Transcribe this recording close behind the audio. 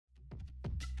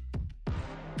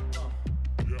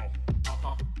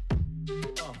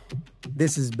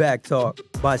This is Back Talk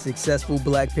by Successful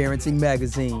Black Parenting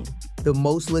Magazine, the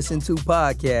most listened to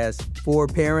podcast for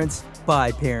parents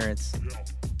by parents.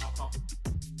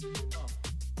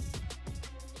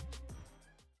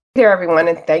 Hey there, everyone,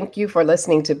 and thank you for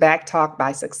listening to Back Talk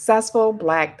by Successful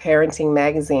Black Parenting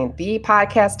Magazine, the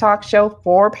podcast talk show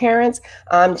for parents.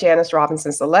 I'm Janice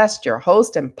Robinson Celeste, your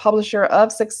host and publisher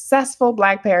of Successful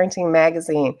Black Parenting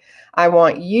Magazine. I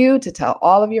want you to tell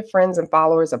all of your friends and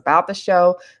followers about the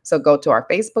show. So go to our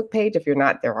Facebook page if you're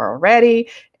not there already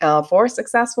for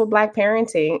Successful Black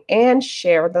Parenting and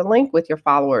share the link with your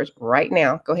followers right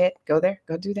now. Go ahead, go there,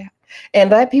 go do that.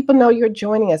 And let people know you're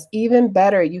joining us. Even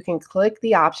better, you can click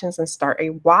the options and start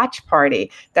a watch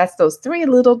party. That's those three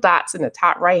little dots in the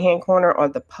top right-hand corner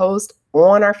of the post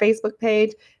on our Facebook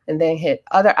page, and then hit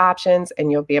other options,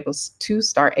 and you'll be able to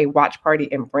start a watch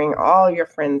party and bring all your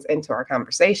friends into our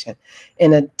conversation.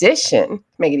 In addition, to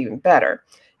make it even better,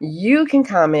 you can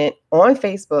comment on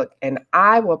Facebook, and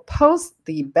I will post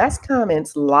the best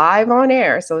comments live on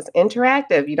air. So it's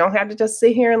interactive. You don't have to just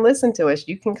sit here and listen to us.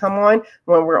 You can come on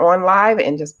when we're on live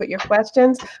and just put your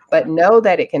questions, but know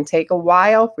that it can take a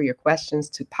while for your questions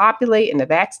to populate in the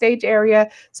backstage area.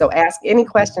 So ask any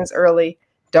questions early.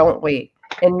 Don't wait.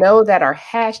 And know that our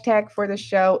hashtag for the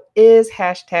show is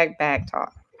hashtag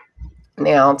BackTalk.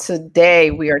 Now,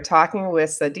 today we are talking with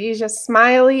Sadija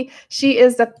Smiley. She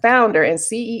is the founder and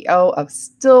CEO of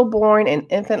Stillborn and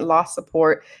Infant Loss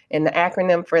Support, and the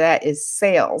acronym for that is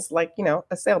SAILS, like,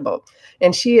 a sailboat.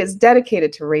 And she is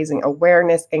dedicated to raising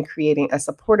awareness and creating a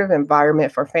supportive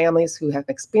environment for families who have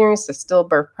experienced a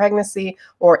stillbirth pregnancy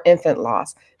or infant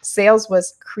loss. SAILS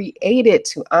was created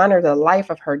to honor the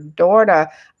life of her daughter,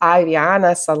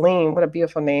 Iviana Salim, what a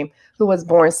beautiful name, who was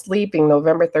born sleeping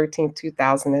November 13,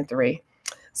 2003.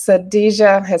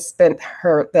 Sadija has spent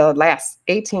the last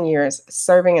 18 years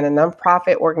serving in a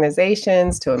nonprofit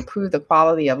organizations to improve the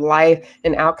quality of life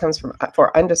and outcomes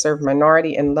for underserved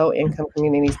minority and low-income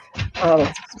communities.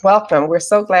 Welcome. We're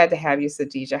so glad to have you,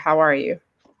 Sadija. How are you?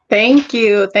 Thank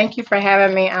you. Thank you for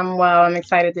having me. I'm well. I'm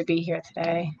excited to be here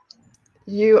today.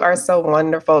 You are so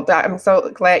wonderful. I'm so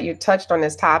glad you touched on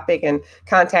this topic and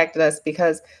contacted us,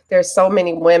 because there's so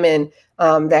many women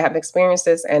that have experienced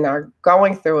this and are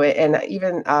going through it. And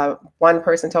even one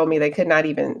person told me they could not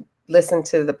even listen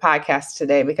to the podcast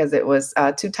today because it was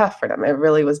too tough for them. It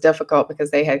really was difficult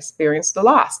because they had experienced the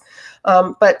loss.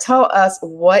 But tell us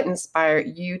what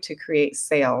inspired you to create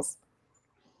SAILS.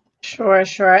 Sure.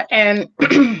 And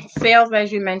SAILS,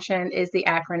 as you mentioned, is the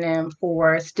acronym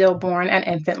for Stillborn and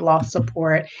Infant Loss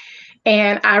Support.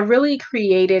 And I really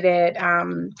created it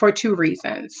for two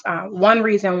reasons. One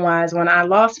reason was when I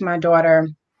lost my daughter,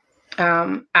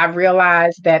 I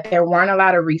realized that there weren't a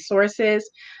lot of resources.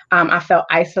 I felt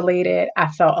isolated. I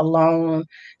felt alone.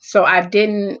 So I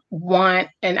didn't want,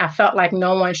 and I felt like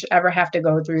no one should ever have to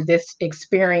go through this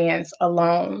experience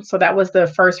alone. So that was the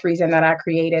first reason that I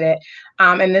created it.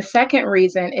 And the second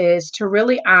reason is to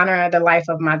really honor the life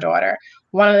of my daughter.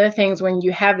 One of the things when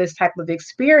you have this type of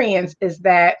experience is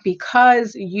that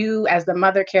because you as the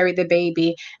mother carried the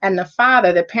baby and the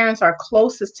father, the parents are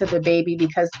closest to the baby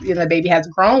because the baby has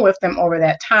grown with them over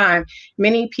that time.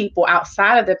 Many people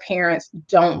outside of the parents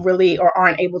don't really or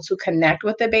aren't able to connect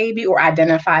with the baby or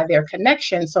identify their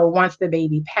connection. So once the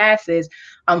baby passes,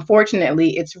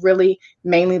 unfortunately, it's really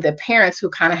mainly the parents who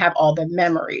kind of have all the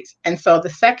memories. And so the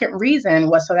second reason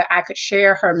was so that I could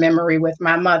share her memory with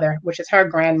my mother, which is her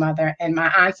grandmother, and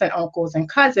my aunts and uncles and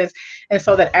cousins, and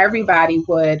so that everybody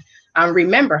would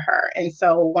remember her. And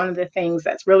so one of the things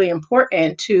that's really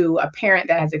important to a parent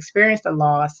that has experienced a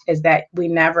loss is that we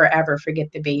never, ever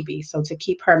forget the baby. So to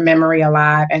keep her memory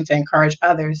alive and to encourage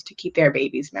others to keep their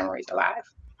baby's memories alive.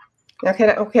 Now,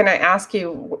 can I ask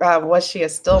you, was she a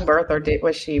stillbirth or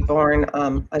was she born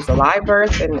as a live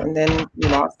birth and then you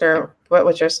lost her? What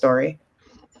was your story?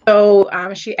 So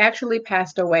she actually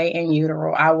passed away in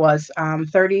utero. I was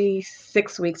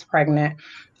 36 weeks pregnant,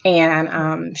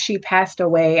 and she passed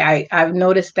away. I've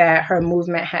noticed that her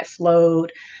movement had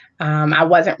slowed. I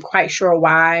wasn't quite sure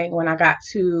why. When I got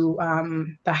to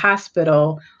the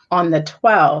hospital on the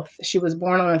 12th, she was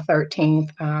born on the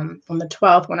 13th. On the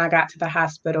 12th, when I got to the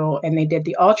hospital and they did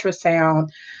the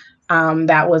ultrasound,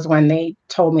 that was when they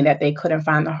told me that they couldn't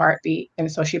find the heartbeat. And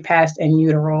so she passed in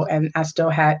utero, and I still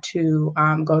had to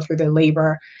go through the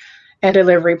labor and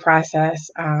delivery process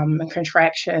and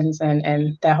contractions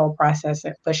and that whole process.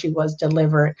 But she was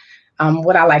delivered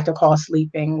what I like to call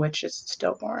sleeping, which is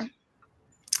stillborn.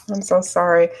 I'm so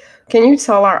sorry. Can you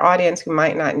tell our audience who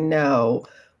might not know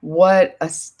what a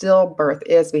stillbirth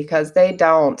is? Because a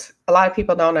lot of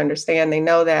people don't understand. They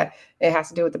know that it has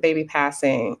to do with the baby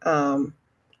passing.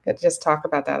 Just talk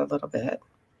about that a little bit.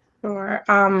 Sure.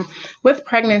 With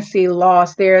pregnancy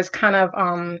loss, there's kind of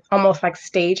almost like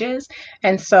stages.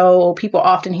 And so people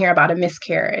often hear about a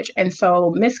miscarriage. And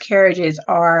so miscarriages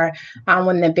are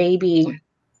when the baby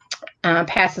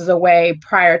passes away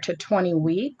prior to 20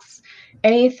 weeks.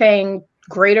 Anything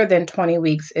greater than 20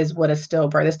 weeks is what a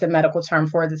stillbirth is, the medical term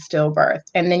for the stillbirth.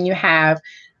 And then you have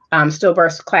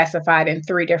stillbirths classified in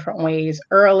three different ways: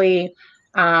 early,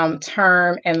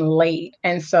 term, and late.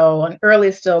 And so an early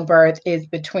stillbirth is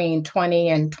between 20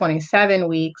 and 27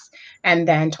 weeks, and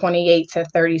then 28 to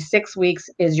 36 weeks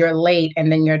is your late,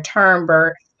 and then your term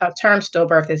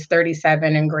stillbirth is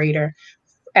 37 and greater.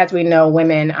 As we know,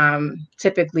 women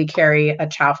typically carry a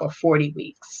child for 40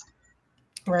 weeks.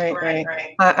 Right.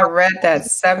 I read that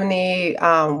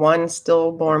 71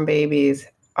 stillborn babies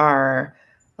are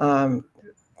in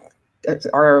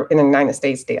the United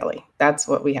States daily. That's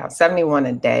what we have, 71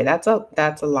 a day. That's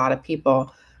a lot of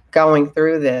people going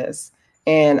through this.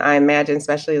 And I imagine,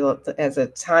 especially as the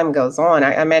time goes on,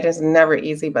 I imagine it's never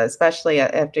easy, but especially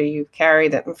after you've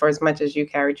carried it for as much as you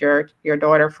carried your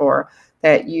daughter for,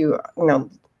 that you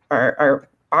are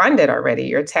bonded already.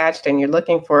 You're attached and you're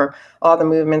looking for all the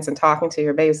movements and talking to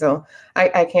your baby. So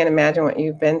I can't imagine what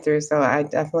you've been through. So I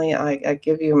definitely, I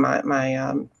give you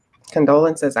my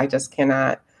condolences. I just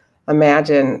cannot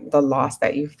imagine the loss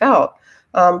that you felt.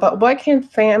 But what can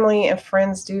family and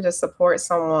friends do to support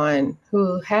someone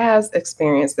who has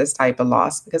experienced this type of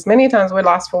loss? Because many times we're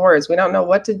lost for words. We don't know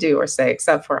what to do or say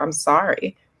except for "I'm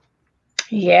sorry."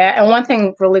 Yeah. And one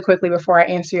thing really quickly before I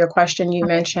answer your question, you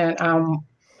mentioned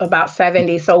about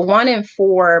 70. So 1 in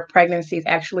 4 pregnancies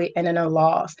actually end in a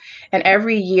loss. And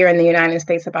every year in the United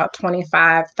States, about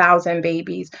 25,000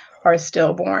 babies are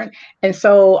stillborn. And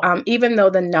so even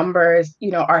though the numbers,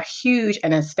 are huge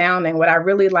and astounding, what I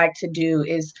really like to do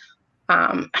is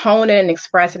hone in and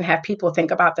express and have people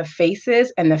think about the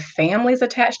faces and the families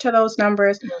attached to those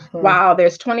numbers. Mm-hmm. While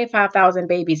there's 25,000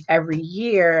 babies every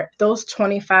year, those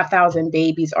 25,000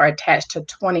 babies are attached to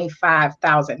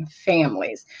 25,000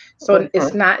 families. So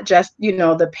it's not just,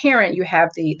 the parent, you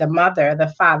have the mother, the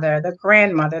father, the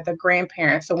grandmother, the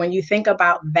grandparents. So when you think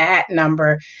about that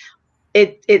number,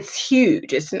 it's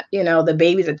huge. It's, the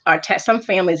babies are attached. Some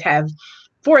families have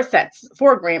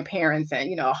 4 grandparents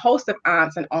and, a host of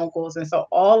aunts and uncles. And so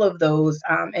all of those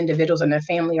individuals in the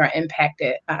family are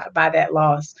impacted by that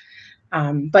loss.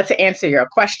 But to answer your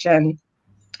question,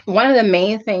 one of the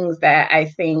main things that I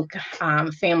think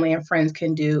family and friends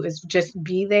can do is just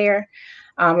be there.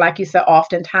 Like you said,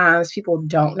 oftentimes people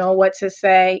don't know what to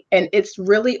say. And it's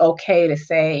really okay to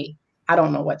say, I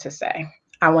don't know what to say.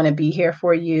 I want to be here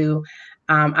for you.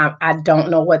 I don't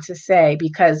know what to say,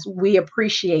 because we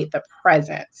appreciate the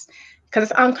presence, because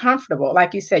it's uncomfortable.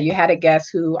 Like you said, you had a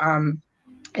guest who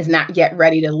is not yet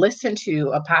ready to listen to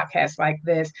a podcast like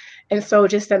this. And so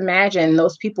just imagine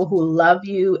those people who love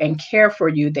you and care for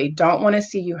you. They don't want to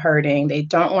see you hurting. They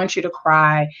don't want you to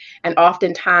cry. And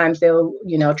oftentimes they'll,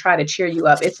 try to cheer you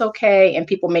up. It's okay. And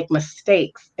people make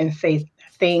mistakes and say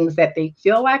things that they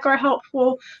feel like are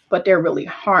helpful, but they're really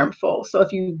harmful. So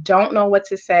if you don't know what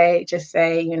to say, just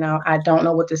say, I don't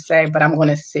know what to say, but I'm going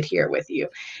to sit here with you,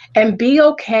 and be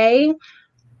okay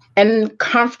and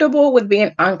comfortable with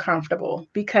being uncomfortable,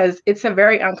 because it's a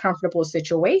very uncomfortable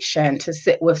situation to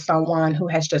sit with someone who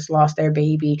has just lost their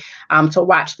baby, to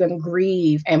watch them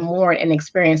grieve and mourn and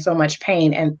experience so much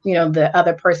pain. And, the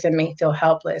other person may feel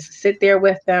helpless. Sit there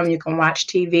with them. You can watch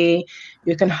TV.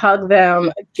 You can hug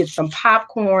them, get some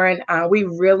popcorn. We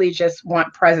really just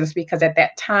want presence, because at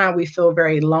that time we feel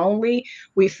very lonely.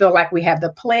 We feel like we have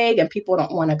the plague and people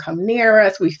don't want to come near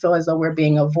us. We feel as though we're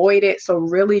being avoided. So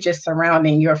really just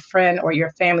surrounding your friend or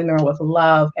your family member with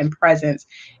love and presence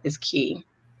is key.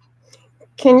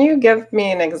 Can you give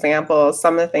me an example of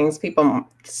some of the things people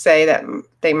say that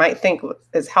they might think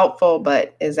is helpful,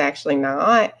 but is actually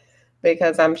not?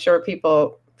 Because I'm sure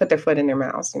people put their foot in their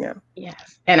mouths,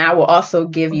 Yes. And I will also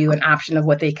give you an option of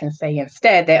what they can say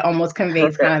instead that almost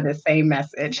conveys kind of the same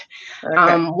message.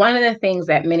 Okay. One of the things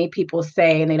that many people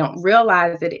say, and they don't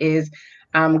realize it, is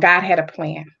God had a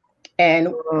plan.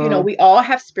 And, we all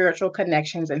have spiritual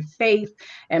connections and faith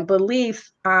and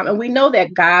beliefs. And we know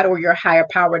that God or your higher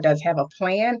power does have a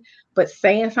plan. But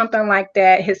saying something like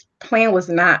that, his plan was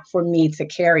not for me to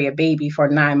carry a baby for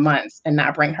 9 months and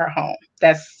not bring her home.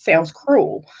 That sounds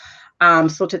cruel.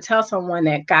 So to tell someone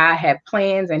that God had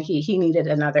plans and he needed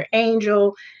another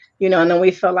angel, and then we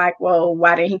feel like, well,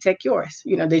 why didn't he take yours?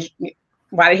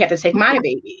 Why did he have to take my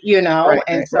baby?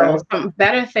 And so some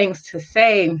better things to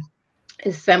say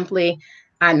is simply,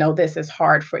 I know this is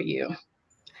hard for you.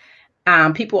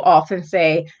 People often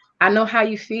say, I know how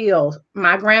you feel.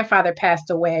 My grandfather passed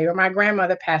away or my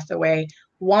grandmother passed away.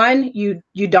 One, you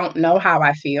don't know how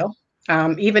I feel.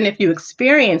 Even if you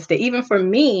experienced it, even for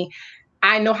me,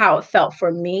 I know how it felt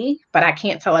for me, but I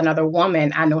can't tell another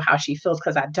woman I know how she feels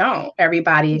because I don't.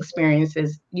 Everybody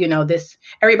experiences,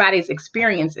 everybody's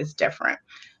experience is different.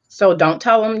 So don't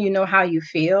tell them you know how you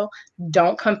feel.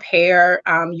 Don't compare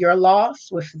your loss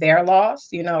with their loss.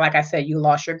 Like I said, you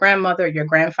lost your grandmother, your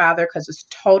grandfather, because it's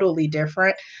totally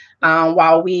different.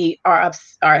 While we are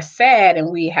sad and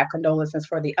we have condolences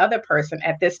for the other person,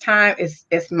 at this time,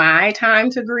 it's my time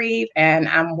to grieve, and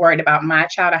I'm worried about my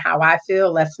child and how I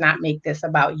feel. Let's not make this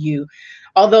about you.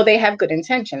 Although they have good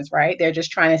intentions, right? They're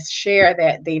just trying to share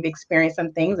that they've experienced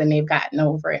some things and they've gotten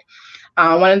over it.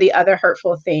 One of the other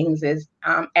hurtful things is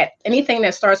at anything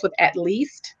that starts with at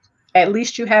least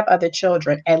you have other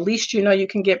children. At least you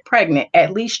can get pregnant.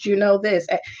 At least this.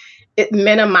 It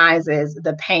minimizes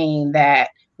the pain that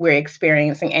we're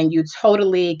experiencing, and you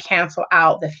totally cancel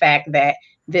out the fact that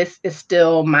this is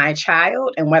still my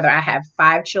child, and whether I have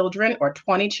 5 children or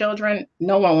 20 children,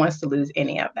 no one wants to lose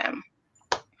any of them.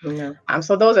 Yeah.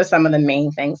 So those are some of the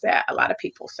main things that a lot of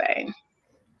people say.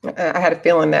 I had a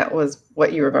feeling that was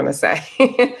what you were going to say,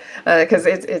 because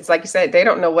it's like you said, they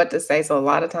don't know what to say. So a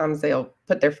lot of times they'll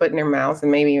put their foot in their mouths,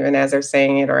 and maybe even as they're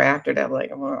saying it or after, they're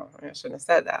like, well, I shouldn't have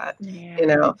said that,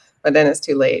 but then it's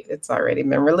too late. It's already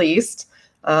been released.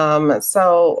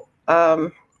 So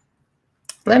let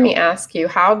me ask you,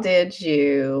 how did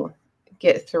you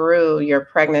get through your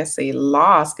pregnancy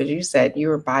loss? Because you said you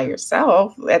were by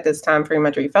yourself at this time, pretty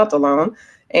much, or you felt alone,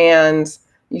 and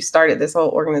you started this whole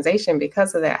organization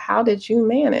because of that. How did you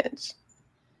manage?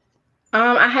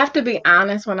 I have to be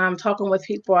honest, when I'm talking with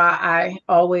people, I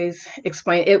always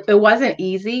explain it wasn't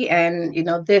easy. And,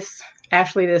 this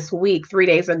week, 3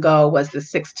 days ago, was the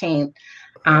 16th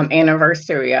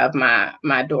anniversary of my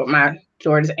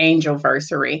daughter's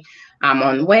angelversary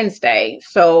on Wednesday.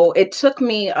 So it took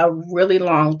me a really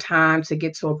long time to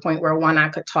get to a point where, one, I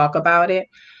could talk about it.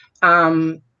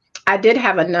 I did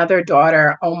have another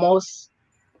daughter almost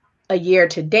a year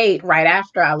to date, right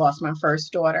after I lost my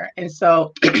first daughter. And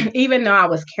so even though I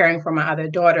was caring for my other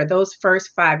daughter, those first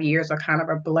 5 years are kind of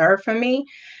a blur for me.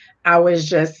 I was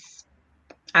just,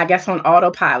 I guess, on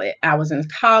autopilot. I was in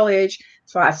college,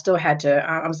 so I still had to,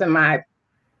 I was in my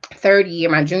third year,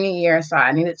 my junior year. So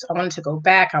I wanted to go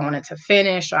back. I wanted to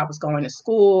finish. So I was going to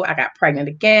school. I got pregnant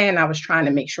again. I was trying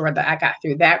to make sure that I got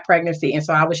through that pregnancy. And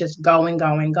so I was just going.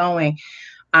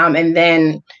 And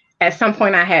then at some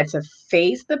point I had to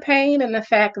face the pain and the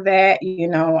fact that,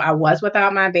 I was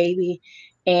without my baby.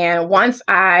 And once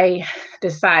I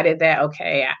decided that,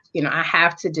 okay, I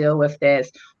have to deal with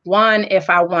this. One, if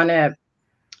I want to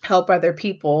help other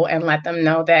people and let them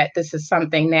know that this is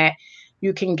something that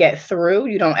you can get through.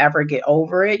 You don't ever get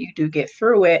over it. You do get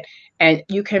through it and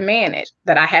you can manage.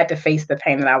 That I had to face the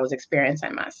pain that I was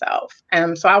experiencing myself.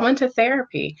 So I went to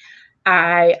therapy.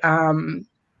 I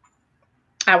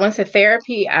went to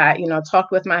therapy. I,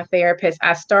 talked with my therapist.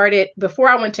 Before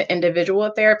I went to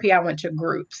individual therapy, I went to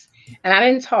groups, and I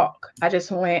didn't talk. I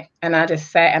just went and I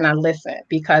just sat and I listened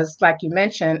because, like you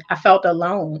mentioned, I felt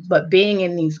alone. But being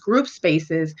in these group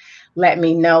spaces let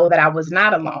me know that I was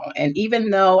not alone. And even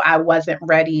though I wasn't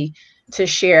ready to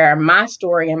share my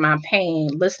story and my pain,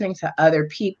 listening to other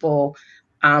people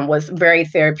was very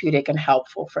therapeutic and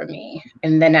helpful for me.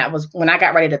 And then that was when I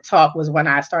got ready to talk, was when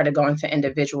I started going to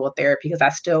individual therapy, because I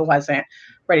still wasn't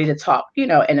ready to talk,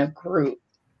 in a group.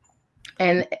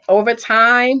 And over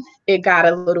time, it got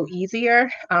a little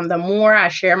easier. The more I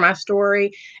share my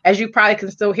story, as you probably can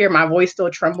still hear, my voice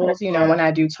still trembles, when I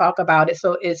do talk about it.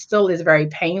 So it still is very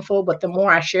painful. But the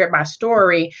more I share my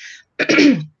story,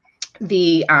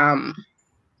 the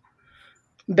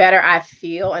better I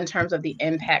feel in terms of the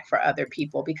impact for other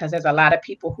people, because there's a lot of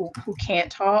people who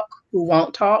can't talk, who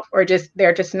won't talk, or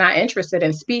they're just not interested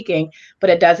in speaking. But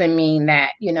it doesn't mean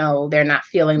that, they're not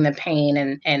feeling the pain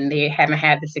and they haven't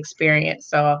had this experience.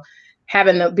 So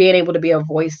being able to be a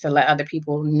voice to let other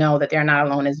people know that they're not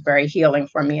alone is very healing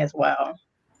for me as well.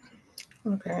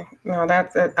 Okay. No,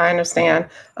 that's it. I understand.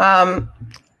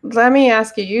 Let me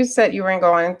ask you, you said you were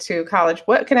going to college.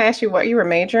 Can I ask you what you were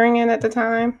majoring in at the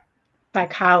time?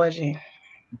 Psychology.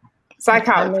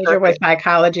 My major was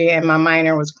psychology and my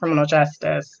minor was criminal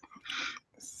justice.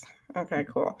 Okay,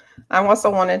 cool. I also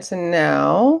wanted to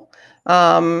know,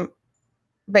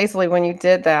 basically, when you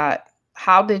did that,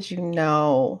 how did you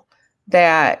know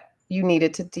that you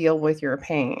needed to deal with your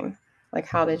pain? Like,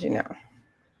 how did you know?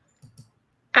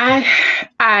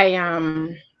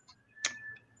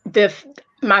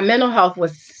 My mental health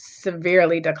was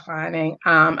severely declining.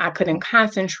 I couldn't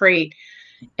concentrate.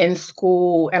 in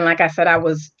school. And like I said,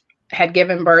 had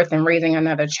given birth and raising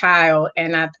another child,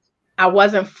 and I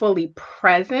wasn't fully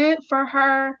present for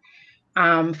her,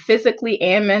 physically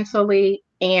and mentally,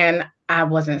 and I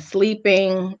wasn't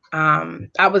sleeping.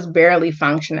 I was barely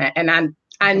functioning, and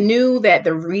I knew that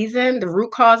the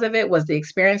root cause of it was the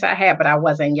experience I had, but I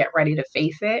wasn't yet ready to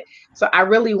face it. So I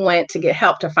really went to get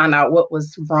help to find out what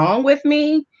was wrong with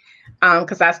me,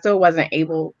 because I still wasn't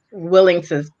willing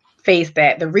to face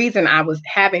that. The reason I was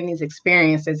having these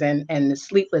experiences and the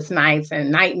sleepless nights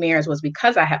and nightmares was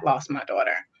because I had lost my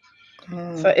daughter.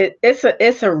 So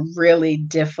it's a really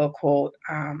difficult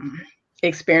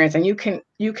experience, and you can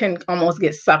almost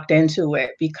get sucked into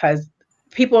it, because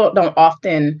people don't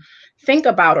often think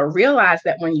about or realize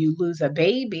that when you lose a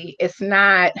baby, it's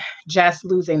not just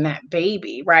losing that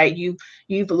baby, right?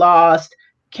 You've lost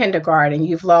kindergarten,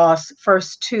 you've lost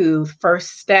first tooth,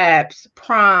 first steps,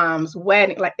 proms,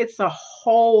 wedding. Like, it's a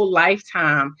whole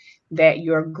lifetime that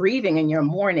you're grieving and you're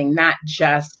mourning, not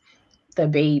just the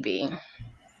baby.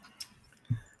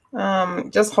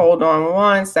 Just hold on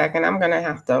one second. I'm going to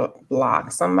have to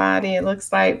block somebody, it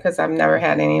looks like, because I've never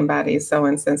had anybody so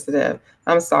insensitive.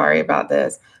 I'm sorry about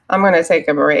this. I'm going to take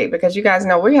a break, because you guys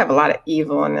know we have a lot of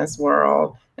evil in this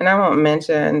world, and I won't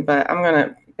mention, but I'm going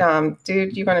to,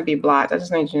 dude, you're going to be blocked. I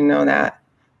just need you to know that.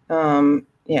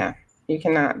 Yeah, you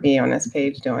cannot be on this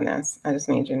page doing this. I just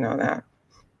need you to know that.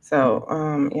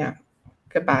 So, yeah,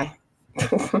 goodbye.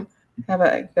 Have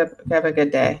a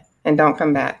good day, and don't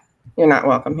come back. You're not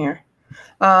welcome here.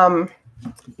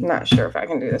 Not sure if I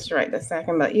can do this right this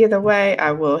second, but either way,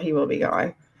 he will be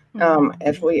gone.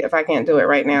 If I can't do it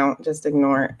right now, just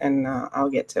ignore it, and I'll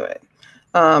get to it.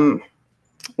 And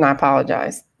I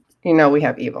apologize. You know, we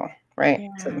have evil, right? Yeah.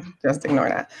 So just ignore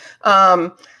that.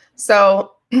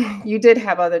 So you did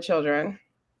have other children,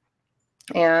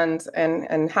 and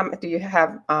how do you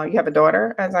have? You have a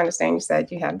daughter, as I understand. You said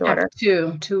you have a daughter.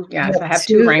 Two. Yes, I have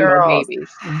two rainbow girls. Babies.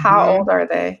 How old are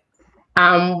they?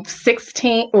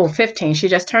 16, 15. She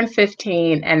just turned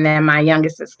 15, and then my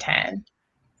youngest is 10.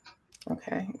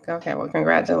 Okay. Well,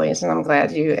 congratulations. I'm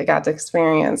glad you got to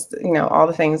experience, all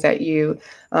the things that you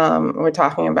were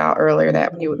talking about earlier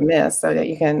that you would miss, so that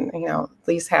you can, at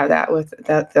least have that with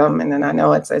them. And then I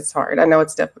know it's hard. I know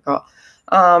it's difficult.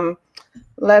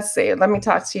 Let's see. Let me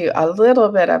talk to you a little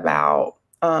bit about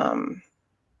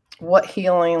what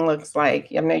healing looks like.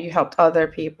 I know you helped other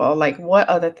people. Like, what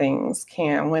other things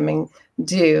can women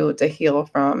do to heal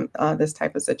from this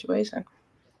type of situation?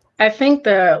 I think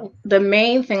the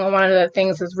main thing, one of the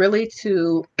things, is really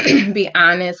to be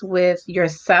honest with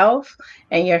yourself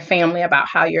and your family about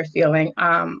how you're feeling.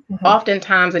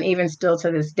 Oftentimes, and even still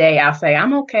to this day, I'll say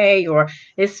I'm okay or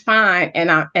it's fine,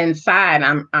 and inside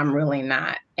I'm really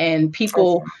not. And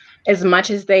people, as much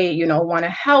as they want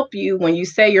to help you, when you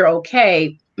say you're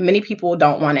okay, many people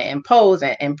don't want to impose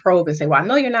and probe and say, well, I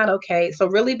know you're not okay. So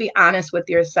really be honest with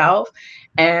yourself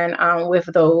and with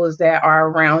those that are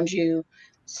around you,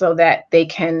 so that they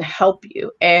can help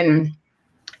you. And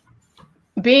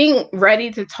being ready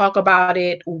to talk about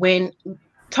it when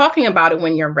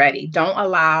you're ready. Don't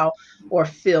allow or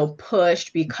feel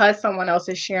pushed because someone else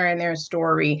is sharing their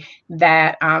story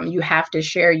that you have to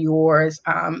share yours.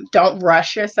 Don't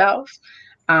rush yourself.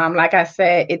 Like I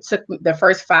said, it took the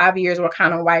first 5 years were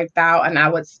kind of wiped out, and I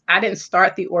didn't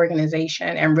start the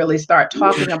organization and really start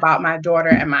talking about my daughter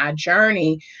and my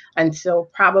journey until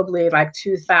probably like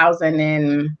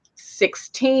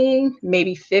 2016,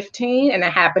 maybe 15, and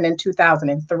it happened in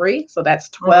 2003. So that's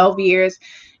 12 years,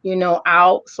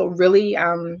 out. So really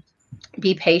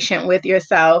be patient with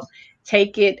yourself.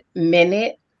 Take it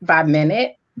minute by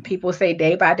minute. People say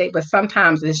day by day, but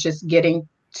sometimes it's just getting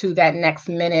to that next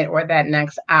minute or that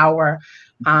next hour.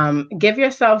 Give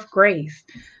yourself grace.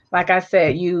 Like I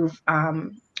said, you've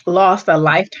lost a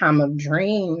lifetime of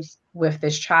dreams with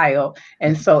this child.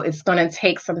 And so it's going to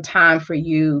take some time for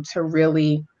you to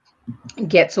really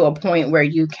get to a point where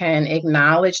you can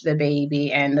acknowledge the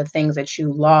baby and the things that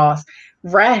you lost.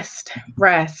 Rest.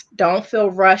 Don't feel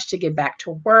rushed to get back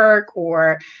to work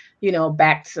or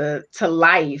back to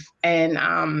life. And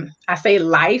I say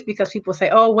life because people say,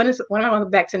 oh, when am I going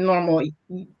back to normal?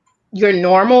 Your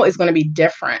normal is going to be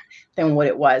different than what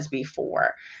it was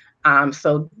before.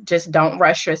 So just don't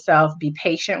rush yourself. Be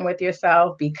patient with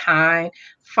yourself. Be kind.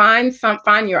 Find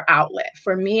your outlet.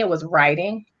 For me, it was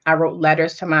writing. I wrote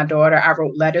letters to my daughter. I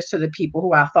wrote letters to the people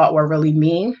who I thought were really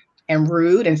mean and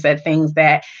rude and said things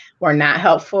that were not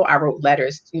helpful. I wrote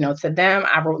letters, to them.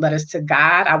 I wrote letters to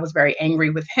God. I was very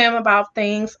angry with him about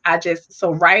things.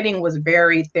 So writing was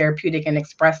very therapeutic and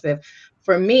expressive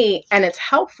for me. And it's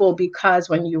helpful because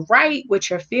when you write what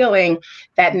you're feeling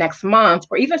that next month,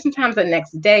 or even sometimes the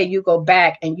next day, you go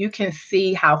back and you can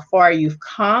see how far you've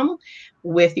come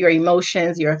with your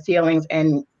emotions, your feelings,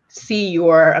 and see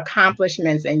your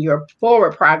accomplishments and your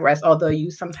forward progress, although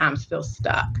you sometimes feel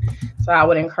stuck. So I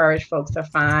would encourage folks to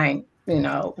find,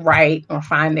 write or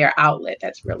find their outlet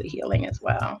that's really healing as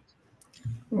well.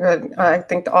 Good. I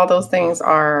think all those things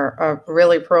are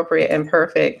really appropriate and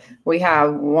perfect. We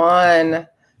have one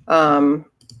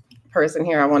person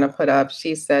here I want to put up.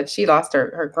 She said she lost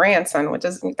her grandson, which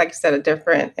is, like you said, a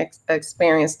different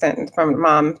experience than from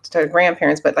mom to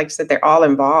grandparents. But like you said, they're all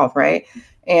involved, right?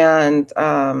 And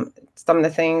some of the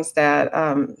things that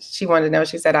she wanted to know,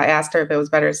 she said, I asked her if it was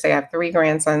better to say I have 3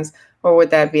 grandsons, or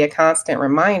would that be a constant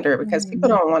reminder? Because people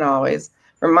don't want to always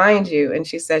remind you. And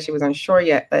she said she was unsure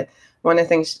yet, but one of the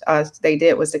things they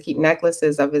did was to keep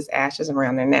necklaces of his ashes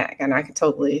around their neck. And I could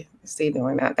totally see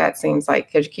doing that. That seems like,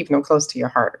 because you're keeping them close to your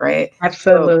heart, right?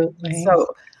 Absolutely.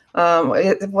 So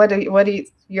what do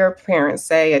your parents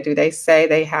say? Do they say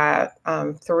they have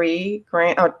 3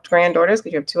 granddaughters,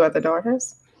 because you have 2 other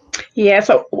daughters? Yeah.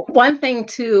 So one thing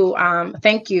too,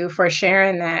 thank you for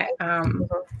sharing that,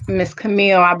 Miss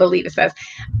Camille, I believe it says,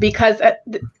 because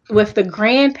with the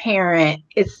grandparent,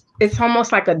 it's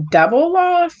almost like a double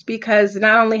loss, because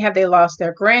not only have they lost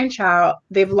their grandchild,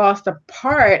 they've lost a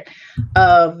part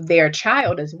of their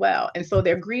child as well. And so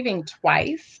they're grieving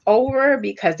twice over,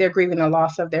 because they're grieving the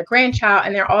loss of their grandchild,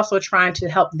 and they're also trying to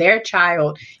help their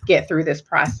child get through this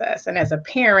process. And as a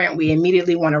parent, we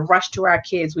immediately want to rush to our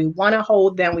kids. We want to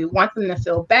hold them. We want them to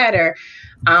feel better.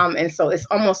 And so it's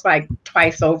almost like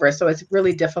twice over. So it's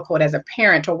really difficult as a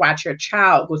parent to watch your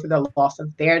child go through the loss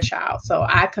of their child. So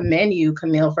I commend you,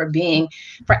 Camille, for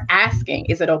asking,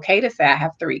 is it okay to say I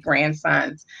have 3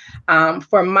 grandsons?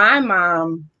 For my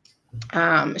mom,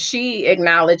 she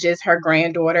acknowledges her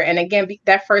granddaughter. And again,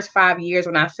 that first 5 years,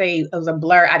 when I say it was a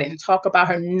blur, I didn't talk about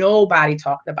her. Nobody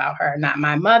talked about her, not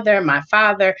my mother, my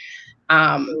father.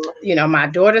 My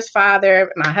daughter's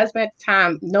father, my husband at the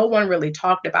time, no one really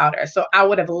talked about her. So I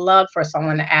would have loved for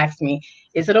someone to ask me,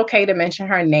 is it okay to mention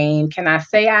her name? Can I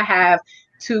say I have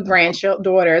 2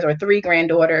 granddaughters or 3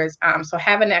 granddaughters? So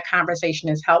having that conversation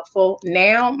is helpful.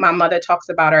 Now, my mother talks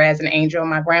about her as an angel.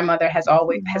 My grandmother has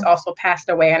also passed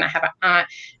away, and I have an aunt.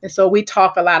 And so we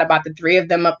talk a lot about the 3 of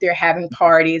them up there having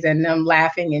parties and them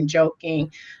laughing and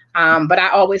joking. But I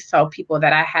always tell people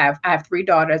that I have 3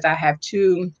 daughters. I have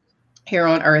 2 here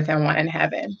on earth and 1 in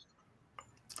heaven.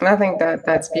 And I think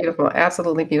that's beautiful.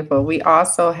 Absolutely beautiful. We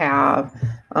also have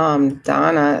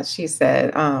Donna. She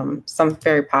said something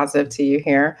very positive to you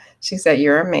here. She said,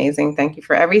 you're amazing. Thank you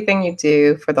for everything you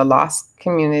do for the lost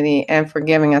community and for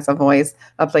giving us a voice,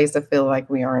 a place to feel like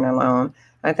we aren't alone.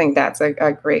 I think that's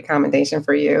a great commendation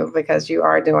for you, because you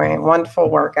are doing wonderful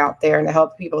work out there and to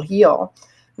help people heal.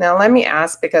 Now, let me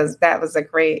ask, because that was a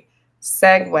great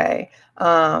segue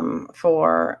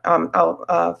for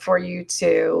you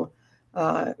to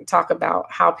talk about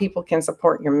how people can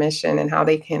support your mission and how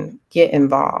they can get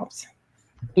involved.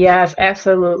 Yes,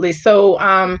 absolutely. So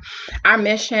our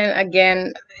mission,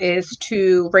 again, is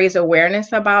to raise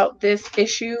awareness about this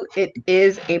issue. It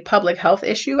is a public health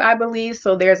issue, I believe.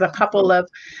 So there's a couple of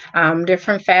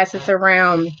different facets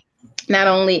around. Not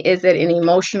only is it an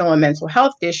emotional and mental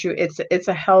health issue, it's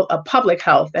a public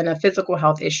health and a physical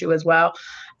health issue as well.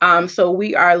 So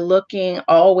we are looking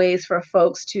always for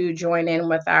folks to join in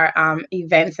with our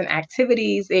events and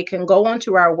activities. They can go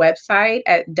onto our website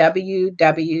at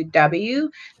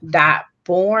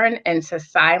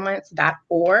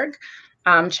www.bornintosilence.org.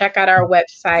 Check out our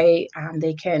website.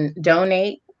 They can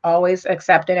donate. Always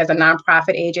accepted as a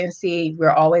nonprofit agency.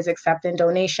 We're always accepting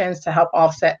donations to help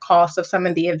offset costs of some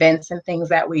of the events and things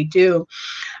that we do.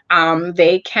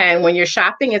 They can, when you're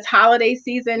shopping, it's holiday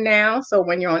season now. So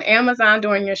when you're on Amazon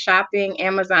doing your shopping,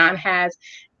 Amazon has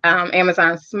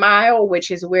Amazon Smile,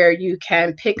 which is where you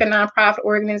can pick a nonprofit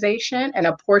organization, and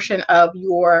a portion of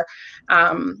your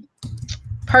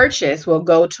purchase will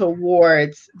go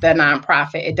towards the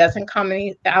nonprofit. It doesn't come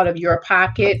out of your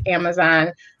pocket.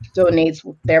 Amazon donates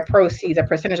their proceeds, a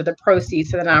percentage of the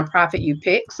proceeds, to the nonprofit you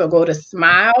pick. So go to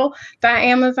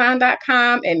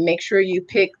smile.amazon.com and make sure you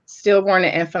pick Stillborn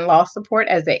and Infant Loss Support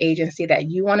as the agency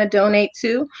that you want to donate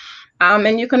to.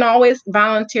 And you can always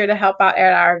volunteer to help out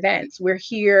at our events. We're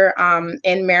here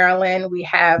in Maryland. We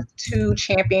have 2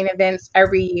 champion events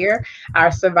every year,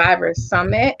 our Survivors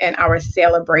Summit and our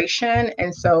Celebration.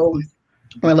 And so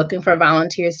We're looking for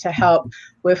volunteers to help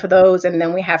with those. And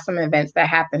then we have some events that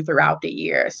happen throughout the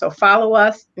year. So follow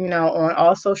us, on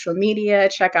all social media,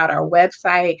 check out our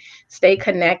website, stay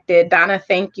connected. Donna,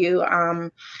 thank you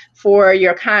for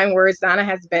your kind words. Donna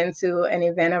has been to an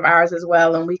event of ours as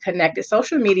well, and we connected.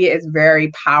 Social media is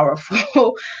very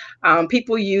powerful.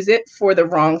 People use it for the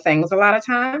wrong things a lot of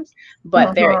times,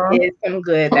 but there is some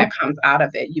good that comes out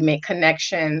of it. You make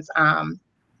connections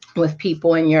with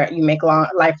people, and you make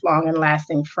lifelong and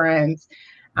lasting friends.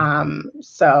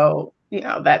 So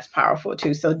that's powerful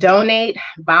too. So donate,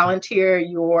 volunteer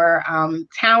your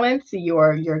talents,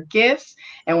 your gifts,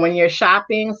 and when you're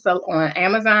shopping, so on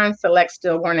Amazon, select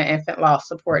Stillborn and Infant Loss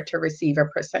Support to receive a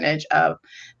percentage of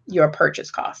your purchase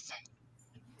costs.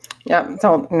 Yeah.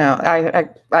 So no,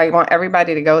 I want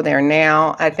everybody to go there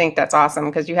now. I think that's awesome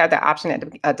because you have the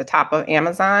option at the top of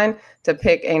Amazon to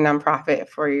pick a nonprofit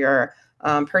for your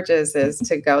purchases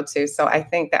to go to. So I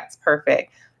think that's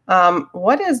perfect.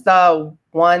 What is the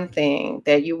one thing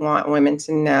that you want women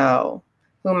to know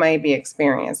who may be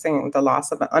experiencing the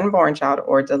loss of an unborn child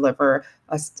or deliver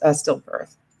a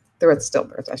stillbirth, through a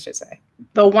stillbirth, I should say?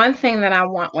 The one thing that I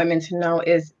want women to know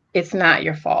is it's not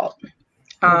your fault.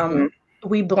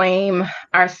 We blame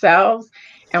ourselves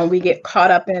and we get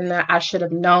caught up in the, I should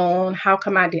have known. How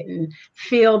come I didn't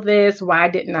feel this? Why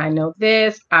didn't I know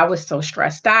this? I was so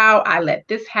stressed out. I let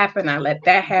this happen. I let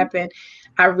that happen.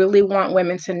 I really want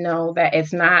women to know that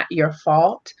it's not your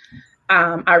fault.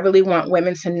 I really want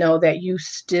women to know that you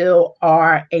still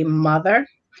are a mother.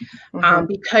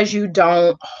 Because you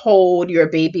don't hold your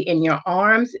baby in your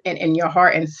arms and in your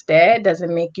heart instead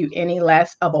doesn't make you any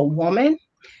less of a woman.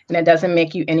 And it doesn't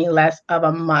make you any less of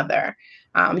a mother.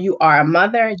 You are a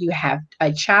mother, you have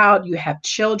a child, you have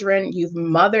children, you've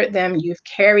mothered them, you've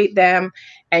carried them,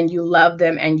 and you love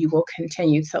them, and you will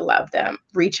continue to love them.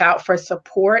 Reach out for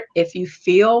support if you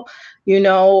feel,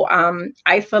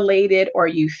 isolated, or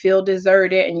you feel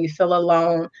deserted and you feel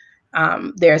alone.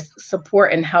 There's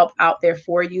support and help out there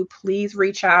for you. Please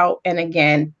reach out. And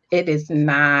again, it is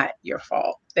not your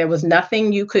fault. There was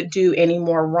nothing you could do any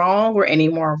more wrong or any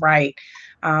more right.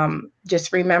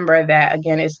 Just remember that,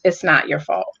 again, it's not your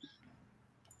fault.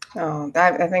 Oh,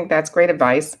 I think that's great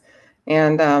advice.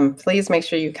 And please make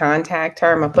sure you contact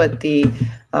her. I'm going to put the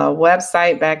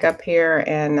website back up here,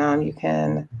 and you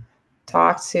can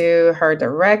talk to her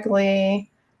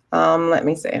directly. Let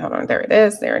me see. Hold on. There it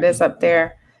is. There it is up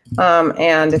there.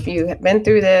 And if you have been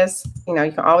through this, you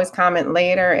can always comment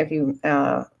later. If you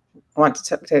want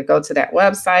to go to that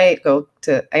website, go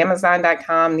to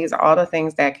Amazon.com. These are all the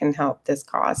things that can help this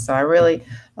cause. So I really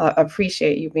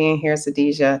appreciate you being here,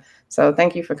 Sadijah. So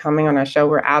thank you for coming on our show.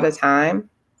 We're out of time,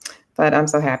 but I'm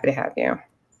so happy to have you.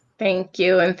 Thank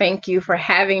you. And thank you for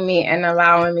having me and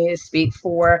allowing me to speak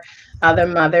for other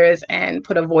mothers and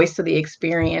put a voice to the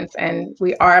experience. And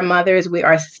we are mothers. We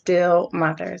are still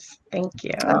mothers. Thank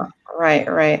you. Oh, right.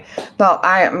 Well,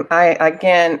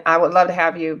 I would love to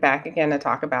have you back again to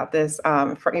talk about this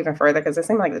for even further, because it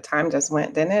seemed like the time just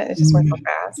went, didn't it? It just went so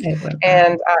fast.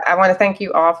 And I want to thank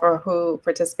you all for who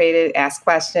participated, asked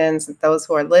questions, those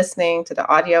who are listening to the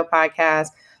audio podcast.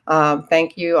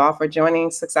 Thank you all for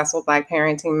joining Successful Black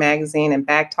Parenting Magazine and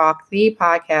Back Talk, the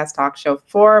podcast talk show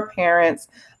for parents.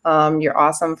 You're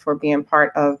awesome for being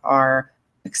part of our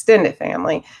extended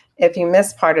family. If you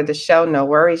missed part of the show, no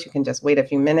worries. You can just wait a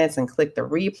few minutes and click the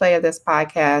replay of this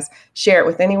podcast. Share it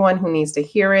with anyone who needs to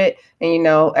hear it. And,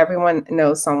 everyone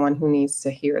knows someone who needs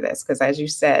to hear this, because as you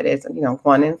said, it's,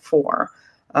 1 in 4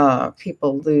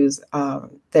 people lose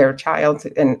their child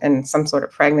in some sort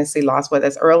of pregnancy loss, whether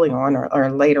it's early on or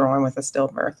later on with a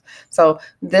stillbirth. So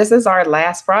this is our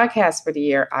last broadcast for the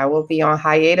year. I will be on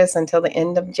hiatus until the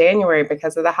end of January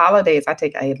because of the holidays. I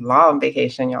take a long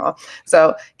vacation, y'all.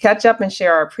 So catch up and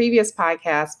share our previous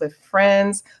podcasts with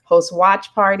friends, host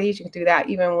watch parties. You can do that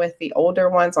even with the older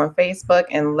ones on Facebook,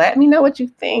 and let me know what you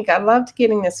think. I loved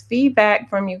getting this feedback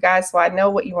from you guys, so I know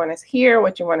what you want to hear,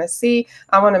 what you want to see.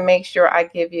 I want to make sure I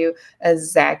give you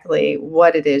exactly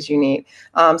what it is you need.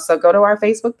 So go to our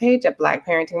Facebook page at Black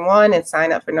Parenting One and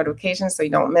sign up for notifications so you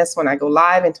don't miss when I go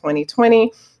live in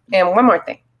 2020. And one more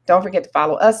thing. Don't forget to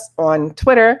follow us on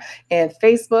Twitter and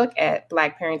Facebook at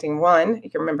Black Parenting One. You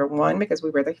can remember one because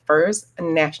we were the first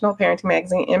national parenting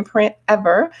magazine imprint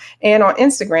ever. And on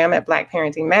Instagram at Black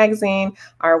Parenting Magazine.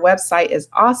 Our website is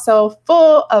also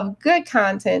full of good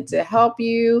content to help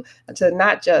you to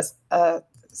not just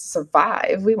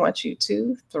survive. We want you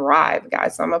to thrive,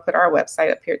 guys. So I'm going to put our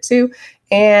website up here too.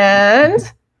 And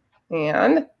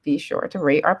be sure to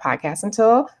rate our podcast.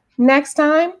 Until next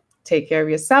time, take care of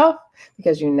yourself,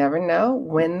 because you never know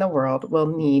when the world will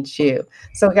need you.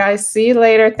 So guys, see you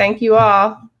later. Thank you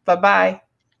all. Bye-bye.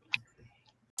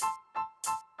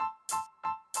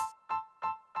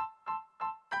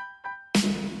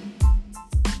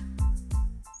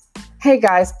 Hey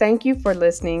guys, thank you for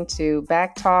listening to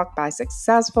Back Talk by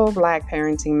Successful Black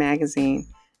Parenting Magazine.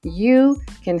 You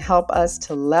can help us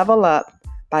to level up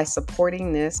by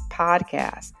supporting this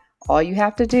podcast. All you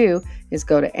have to do is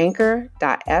go to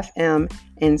anchor.fm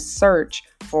and search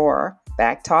for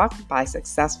Back Talk by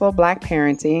Successful Black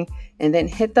Parenting, and then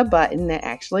hit the button that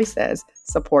actually says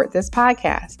support this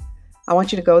podcast. I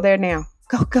want you to go there now.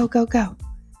 Go, go, go, go.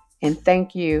 And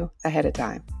thank you ahead of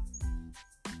time.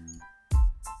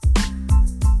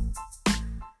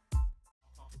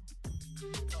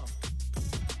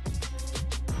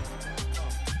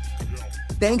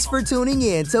 Thanks for tuning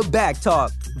in to Back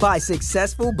Talk by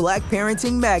Successful Black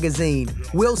Parenting Magazine.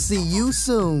 We'll see you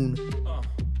soon.